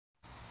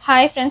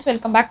Hi friends,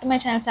 welcome back to my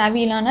channel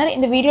Savvy Learner.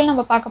 In the video, we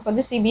will talk about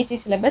the CBSE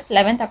syllabus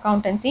 11th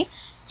accountancy,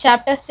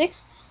 chapter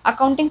 6,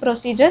 accounting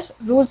procedures,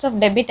 rules of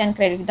debit and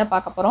credit.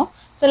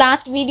 So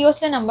last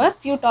videos we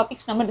few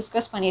topics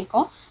discuss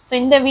pannirkom. So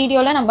in the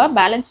video we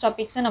balance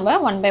topics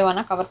one by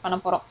one cover panna.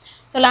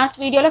 So last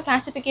video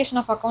classification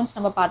of accounts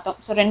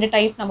so rendu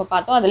type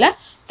adula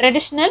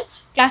traditional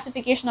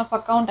classification of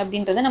account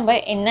அப்படின்றது நம்ம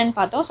என்னன்னு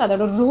பார்த்தோம். So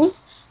அதோட rules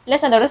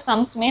plus அதோட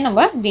sums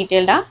நம்ம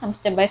detailed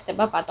step by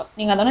step பார்த்தோம்.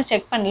 நீங்க அதோட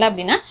செக் பண்ணல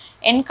அப்படினா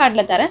end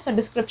cardல தரேன். So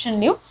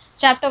descriptionலயும்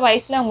chapter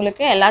wiseல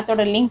உங்களுக்கு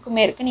எல்லாத்தோட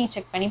லிங்க்குமே இருக்கு, நீங்க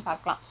செக் பண்ணி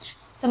பார்க்கலாம்.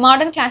 So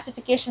modern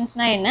classifications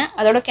na enna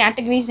adoda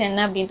categories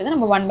enna அப்படின்றது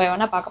நம்ம one by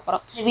one பார்க்க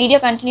போறோம். இந்த வீடியோ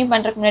கண்டினியூ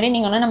பண்றதுக்கு முன்னாடி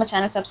நீங்க நம்ம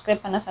சேனல்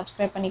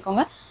சப்ஸ்கிரைப்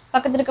பண்ணிக்கோங்க.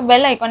 பக்கத்துல இருக்க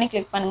பெல் ஐகானை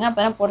கிளிக் பண்ணுங்க.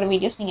 அப்பதான் போடுற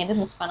வீடியோஸ் நீங்க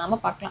எதுவும் மிஸ் பண்ணாம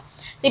பார்க்கலாம்.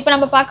 So இப்போ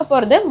நம்ம பார்க்க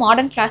போறது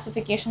modern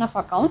classification of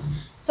accounts.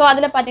 So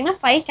அதுல பாத்தீங்கன்னா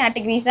 5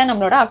 categories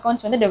நம்மளோட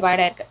accounts வந்து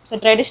டிவைட் ஆயிருக்கு. So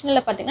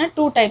traditionalல பாத்தீங்கன்னா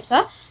 2 types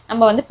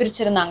நம்ம வந்து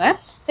பிரிச்சிருந்தாங்க.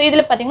 So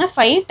இதுல பாத்தீங்கன்னா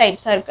 5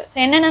 types இருக்கு. So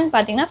என்னன்னு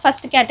பாத்தீங்கன்னா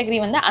first category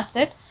வந்து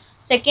asset,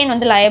 second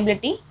வந்து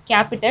liability,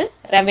 capital,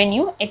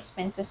 revenue,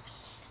 expenses.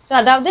 So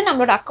அதாவது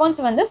நம்மளோட accounts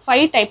வந்து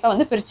 5 டைப்பா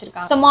வந்து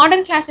பிரிச்சிருக்காங்க. So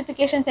modern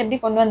classifications எப்படி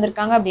கொண்டு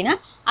வந்திருக்காங்க அப்படினா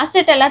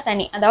asset எல்லாம்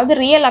தனி, அதாவது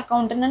real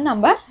accountன்னு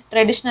நம்ம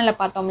ட்ரெடிஷனல்ல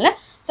பார்த்தோம்ல,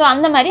 சோ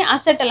அந்த மாதிரி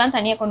asset எல்லாம்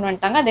தனியா கொண்டு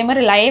வந்துட்டாங்க. அதே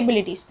மாதிரி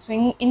liabilities. So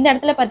இந்த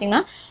இடத்துல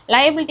பாத்தீங்கன்னா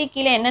liability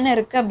கீழ என்னென்ன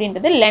இருக்கு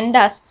அப்படின்றது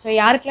lenders. So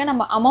யாருக்கெல்லாம்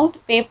நம்ம amount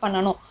பே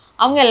பண்ணனும்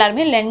அவங்க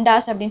எல்லாரும்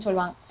lenders அப்படினு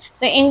சொல்வாங்க.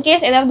 So in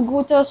case ஏதாவது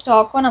goods or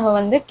stock நம்ம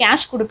வந்து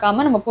cash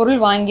கொடுக்காம நம்ம பொருள்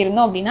வாங்கி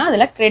இருந்தோம் அப்படினா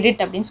அதல credit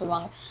அப்படினு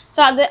சொல்வாங்க. So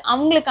அது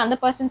அவங்களுக்கு அந்த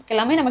पर्सनஸ்க்கு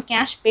எல்லாமே நம்ம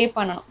cash pay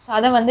பண்ணனும். So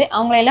அத வந்து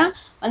அவங்க எல்லாம்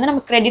வந்து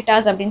நம்ம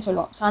creditors அப்படினு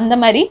சொல்லுவோம். So அந்த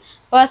மாதிரி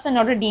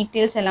पर्सனோட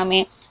டீடைல்ஸ் எல்லாமே,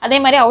 அதே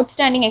மாதிரி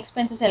outstanding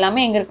expenses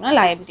எல்லாமே எங்க இருக்குனா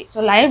liability. So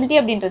liability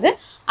அப்படின்றது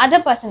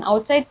other person,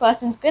 outside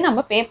personsக்கு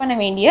நம்ம pay பண்ண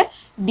வேண்டிய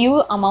due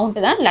amount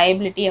தான்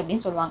liability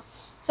அப்படினு சொல்வாங்க.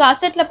 So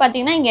assetல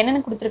பாத்தீங்கன்னா இங்க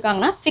என்னென்ன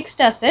கொடுத்திருக்காங்கன்னா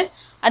fixed asset,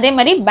 அதே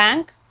மாதிரி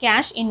bank,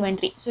 cash,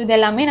 inventory. So இது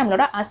எல்லாமே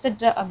நம்மளோட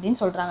asset அப்படினு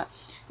சொல்றாங்க.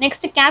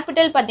 Next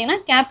capital பாத்தீங்கன்னா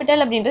capital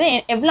அப்படின்றது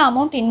எவ்வளவு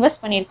amount invest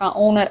பண்ணிருக்கான்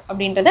owner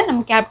அப்படின்றத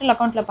நம்ம capital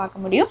accountல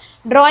பார்க்க முடியும்.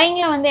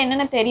 drawingல வந்து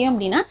என்னென்ன தெரியும்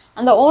அப்படினா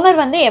அந்த owner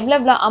வந்து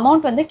எவ்வளவு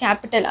amount வந்து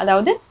capital,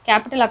 அதாவது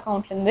capital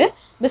accountல இருந்து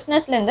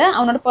businessல இருந்து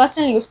அவனோட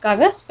personal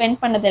யூஸ்க்காக spend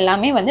பண்ணது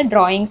எல்லாமே வந்து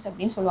drawings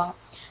அப்படினு சொல்வாங்க.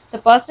 So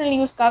personal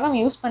யூஸ்க்காக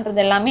அவன் யூஸ்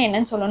பண்றது எல்லாமே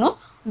என்னன்னு சொல்லணும்,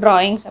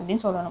 drawings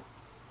அப்படினு சொல்லணும்.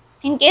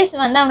 In case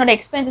வந்து அவனோட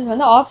expenses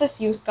வந்து office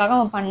யூஸ்க்காக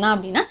அவன் பண்ணா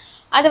அப்படினா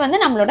அது வந்து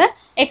நம்மளோட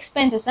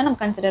expenses நம்ம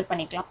கன்சிடர்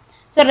பண்ணிக்கலாம்.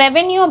 So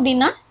revenue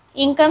அப்படினா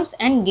incomes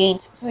and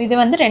gains. So இது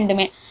வந்து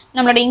ரெண்டுமே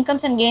நம்மளோட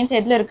incomes and gains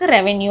எதுல இருக்கு,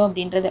 revenue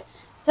அப்படின்றது.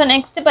 So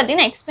next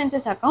பாத்தீங்கன்னா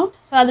expenses account.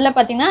 So அதுல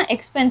பாத்தீங்கன்னா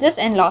expenses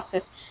and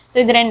losses. So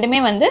இது ரெண்டுமே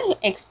வந்து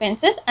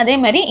expenses, அதே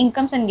மாதிரி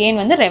incomes and gain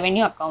வந்து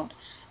revenue account.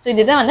 So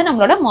இதுதான் வந்து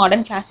நம்மளோட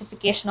modern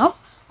classification of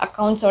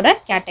accounts ஓட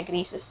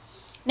categories.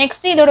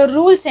 Next இதோட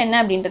rules என்ன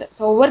அப்படின்றது.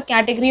 So ஒவ்வொரு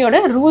கேட்டகரியோட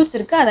rules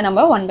இருக்கு, அதை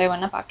நம்ம one by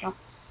one பார்க்கலாம்.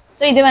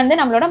 So இது வந்து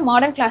நம்மளோட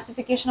modern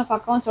classification of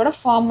accounts ஓட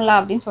formula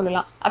அப்படினு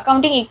சொல்லலாம்.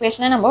 accounting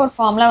equation நம்ம ஒரு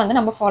formula வந்து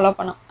நம்ம ஃபாலோ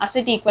பண்ணோம்.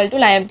 asset equal to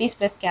liabilities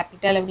plus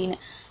capital அப்படினு.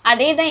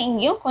 அதே தான்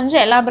இங்கேயும்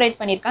கொஞ்சம் elaborate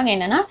பண்ணிருக்காங்க.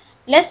 என்னன்னா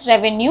plus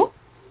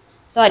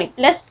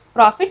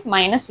profit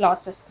minus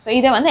losses. So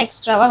இத வந்து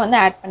எக்ஸ்ட்ராவா வந்து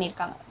ஆட்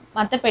பண்ணிருக்காங்க.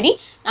 மத்தபடி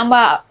நம்ம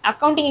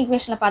accounting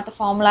equationல பார்த்த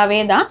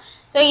ஃபார்முலாவே தான்.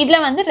 So இதுல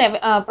வந்து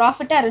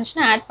profit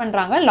இருந்துச்சுனா ஆட்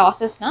பண்றாங்க,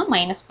 லாசஸ்னா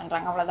மைனஸ்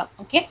பண்றாங்க, அவ்வளவுதான்.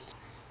 ஓகே.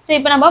 So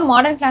இப்போ நம்ம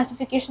modern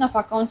classification of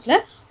accountsல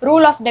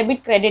rule of debit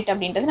credit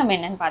அப்படின்றது நம்ம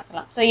என்னன்னு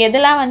பார்க்கலாம். So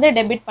எதெல்லாம் வந்து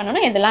டெபிட்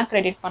பண்ணனும், எதெல்லாம்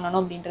கிரெடிட் பண்ணனும்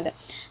அப்படின்றது.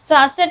 So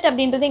asset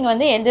அப்படின்றது இங்க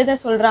வந்து எதை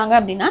சொல்றாங்க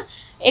அப்படினா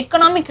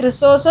economic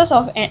resources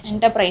of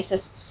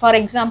enterprises. For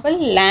example,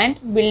 land,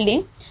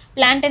 building,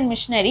 plant and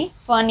machinery,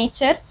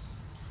 furniture,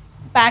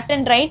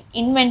 patent right,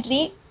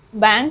 inventory,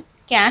 bank,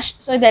 cash.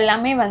 So இது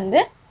எல்லாமே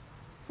வந்து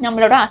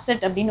நம்மளோட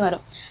asset அப்படினு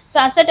வரும். So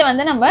asset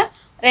வந்து நம்ம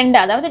ரெண்டு,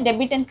 அதாவது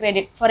debit and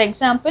credit. For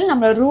example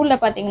நம்மளோட ரூல்ல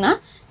பாத்தீங்கன்னா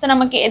ஸோ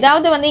நமக்கு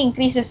ஏதாவது வந்து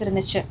இன்க்ரீசஸ்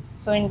இருந்துச்சு,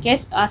 ஸோ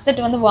இன்கேஸ் அசெட்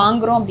வந்து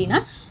வாங்குறோம் அப்படின்னா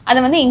அதை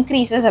வந்து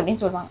இன்க்ரீசஸ்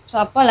அப்படின்னு சொல்லுவாங்க. ஸோ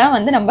அப்போல்லாம்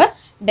வந்து நம்ம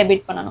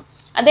டெபிட் பண்ணணும்.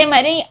 அதே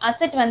மாதிரி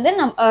அசெட் வந்து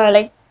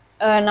லைக்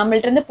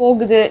நம்மள்ட்ட இருந்து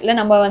போகுது, இல்லை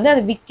நம்ம வந்து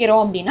அதை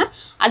விற்கிறோம் அப்படின்னா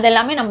அது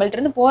எல்லாமே நம்மள்ட்ட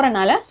இருந்து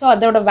போறனால ஸோ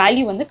அதோட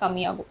வேல்யூ வந்து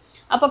கம்மியாகும்.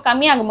 அப்போ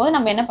கம்மியாகும் போது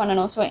நம்ம என்ன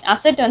பண்ணணும், ஸோ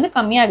அசெட் வந்து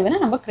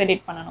கம்மியாகுதுன்னா நம்ம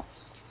கிரெடிட் பண்ணணும்.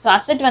 ஸோ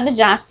அசெட் வந்து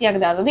ஜாஸ்தி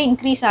ஆகுது, அதாவது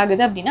இன்க்ரீஸ்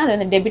ஆகுது அப்படின்னா அதை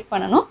வந்து டெபிட்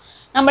பண்ணணும்.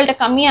 நம்மள்ட்ட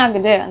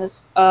கம்மியாகுது, அந்த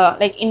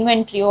லைக்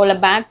இன்வென்ட்ரியோ இல்லை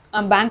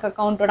பேங்க்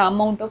அக்கௌண்ட்டோட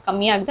அமௌண்ட்டோ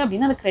கம்மியாகுது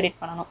அப்படின்னா அதை கிரெடிட்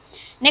பண்ணணும்.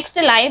 Next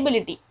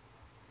liability.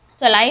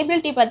 ஸோ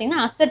லைபிலிட்டி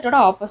பார்த்தீங்கன்னா அசெட்டோட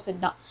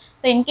ஆப்போசிட் தான்.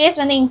 ஸோ இன்கேஸ்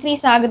வந்து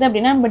இன்க்ரீஸ் ஆகுது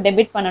அப்படின்னா நம்ம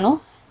டெபிட் பண்ணணும்.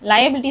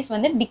 லைபிலிட்டிஸ்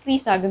வந்து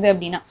டிக்ரீஸ் ஆகுது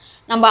அப்படின்னா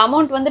நம்ம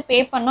அமௌண்ட் வந்து பே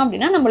பண்ணோம்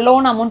அப்படின்னா நம்ம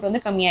லோன் அமௌண்ட்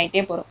வந்து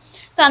கம்மியாயிட்டே போகிறோம்.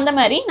 ஸோ அந்த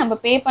மாதிரி நம்ம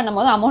பே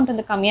பண்ணும்போது அமௌண்ட்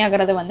வந்து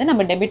கம்மியாகிறத வந்து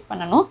நம்ம டெபிட்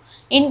பண்ணணும்.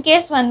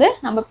 இன்கேஸ் வந்து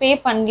நம்ம பே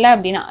பண்ணல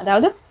அப்படின்னா,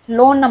 அதாவது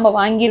லோன் நம்ம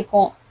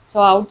வாங்கியிருக்கோம், ஸோ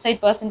அவுட்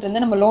சைட் பர்சன்ட்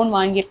இருந்து நம்ம லோன்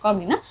வாங்கியிருக்கோம்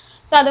அப்படின்னா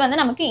ஸோ அது வந்து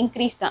நமக்கு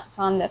இன்க்ரீஸ் தான். ஸோ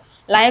அந்த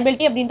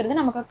லயபிலிட்டி அப்படின்றது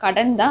நமக்கு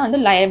கடன் தான் வந்து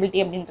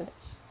லயபிலிட்டி அப்படின்றது.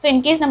 ஸோ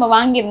இன்கேஸ் நம்ம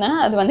வாங்கியிருந்தோன்னா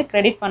அது வந்து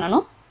கிரெடிட்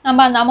பண்ணணும்,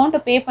 நம்ம அந்த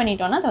அமௌண்ட்டை பே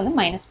பண்ணிட்டோம்னா அதை வந்து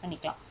மைனஸ்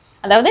பண்ணிக்கலாம்,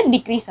 அதாவது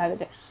டிக்ரீஸ்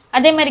ஆகுது.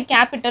 அதே மாதிரி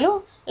கேபிட்டலும்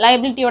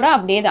லயபிலிட்டியோட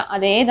அப்படியே தான்,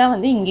 அதே தான்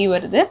வந்து இங்கேயும்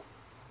வருது.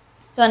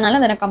 ஸோ அதனால்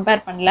அதை நான்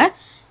கம்பேர் பண்ணல.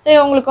 ஸோ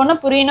உங்களுக்கு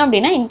ஒன்றும் புரியணும்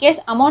அப்படின்னா,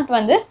 இன்கேஸ் அமௌண்ட்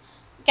வந்து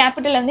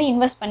கேபிட்டல் வந்து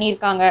இன்வெஸ்ட்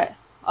பண்ணியிருக்காங்க,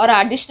 ஒரு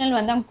அடிஷ்னல்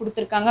வந்து அவங்க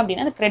கொடுத்துருக்காங்க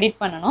அப்படின்னா அதை கிரெடிட்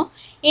பண்ணணும்.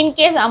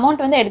 இன்கேஸ்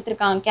அமௌண்ட் வந்து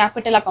எடுத்திருக்காங்க,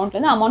 கேபிட்டல்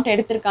அக்கௌண்ட்லேருந்து அமௌண்ட்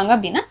எடுத்திருக்காங்க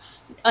அப்படின்னா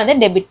அதை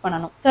டெபிட்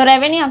பண்ணணும். ஸோ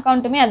ரெவென்யூ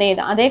அக்கௌண்ட்டுமே அதே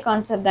தான், அதே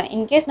கான்செப்ட் தான்.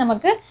 இன்கேஸ்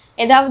நமக்கு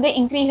ஏதாவது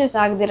இன்க்ரீசஸ்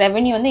ஆகுது,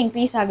 ரெவென்யூ வந்து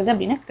இன்க்ரீஸ் ஆகுது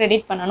அப்படின்னா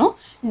கிரெடிட் பண்ணணும்,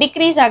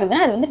 டிக்ரீஸ்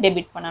ஆகுதுன்னா அது வந்து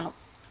டெபிட் பண்ணணும்.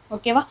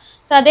 ஓகேவா?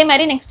 ஸோ அதே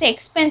மாதிரி நெக்ஸ்ட்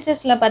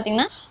எக்ஸ்பென்சஸில்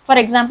பார்த்தீங்கன்னா,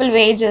 for example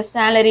wages,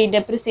 salary,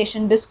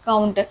 depreciation,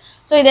 discount,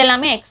 so இது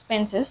எல்லாமே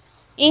எக்ஸ்பென்சஸ்.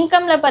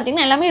 இன்கமில்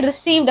பார்த்தீங்கன்னா எல்லாமே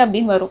ரிசீவ்ட்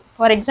அப்படின்னு வரும்.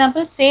 ஃபார்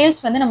எக்ஸாம்பிள் சேல்ஸ்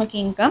வந்து நமக்கு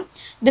income,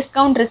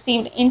 discount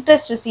received,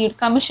 interest received,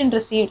 commission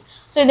received,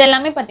 so இது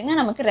எல்லாமே பார்த்தீங்கன்னா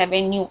நமக்கு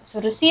ரெவென்யூ.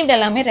 ஸோ ரிசீவ்ட்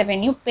எல்லாமே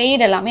ரெவென்யூ,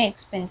 பெய்டு எல்லாமே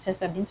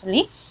எக்ஸ்பென்சஸ் அப்படின்னு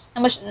சொல்லி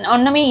நம்ம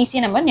ஒன்றுமே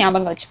ஈஸியாக நம்ம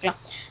ஞாபகம் வச்சுக்கலாம்.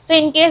 ஸோ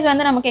இன்கேஸ்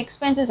வந்து நமக்கு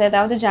எக்ஸ்பென்சஸ்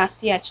ஏதாவது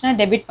ஜாஸ்தி ஆச்சுன்னா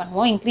டெபிட்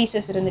பண்ணுவோம்,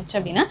 இன்க்ரீசஸ் இருந்துச்சு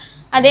அப்படின்னா.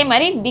 அதே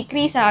மாதிரி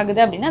டிக்ரீஸ்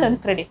ஆகுது அப்படின்னா அதை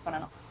வந்து கிரெடிட்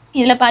பண்ணணும்.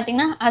 இதில்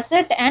பார்த்தீங்கன்னா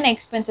அசெட் அண்ட்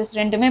எக்ஸ்பென்சஸ்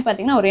ரெண்டுமே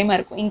பார்த்தீங்கன்னா ஒரே மாதிரி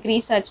இருக்கும்.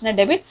 இன்க்ரீஸ் ஆச்சுன்னா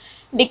டெபிட்,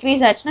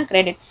 டிக்ரீஸ் ஆச்சுன்னா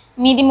கிரெடிட்.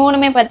 மீதி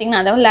மூணுமே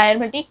பார்த்தீங்கன்னா அதாவது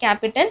லயபிலிட்டி,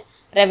 கேபிட்டல்,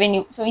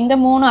 ரெவென்யூ, ஸோ இந்த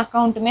 3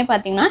 அக்கௌண்ட்டுமே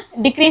பார்த்தீங்கன்னா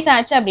டிக்ரீஸ்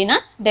ஆச்சு அப்படின்னா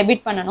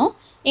டெபிட் பண்ணணும்,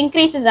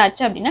 இன்க்ரீசஸ்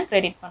ஆச்சு அப்படின்னா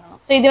கிரெடிட்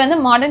பண்ணணும். ஸோ இது வந்து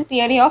மாடர்ன்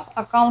தியரி ஆஃப்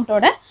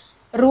அக்கௌண்ட்டோட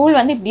ரூல்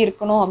வந்து இப்படி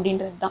இருக்கணும்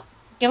அப்படின்றது தான்.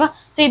 ஓகேவா?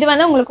 ஸோ இது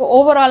வந்து உங்களுக்கு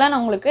ஓவராலாக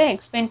நான் உங்களுக்கு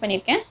எக்ஸ்பிளைன்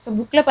பண்ணியிருக்கேன். ஸோ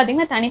புக்கில்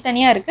பார்த்தீங்கன்னா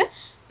தனித்தனியாக இருக்குது,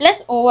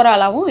 ப்ளஸ்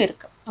ஓவராலாகவும்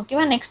இருக்குது.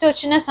 ஓகேவா? நெக்ஸ்ட் ஒரு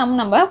சின்ன சம்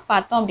நம்ம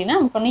பார்த்தோம் அப்படின்னா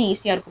நமக்கு ஒன்றும்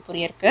ஈஸியாக இருக்கும்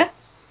புரியறதுக்கு.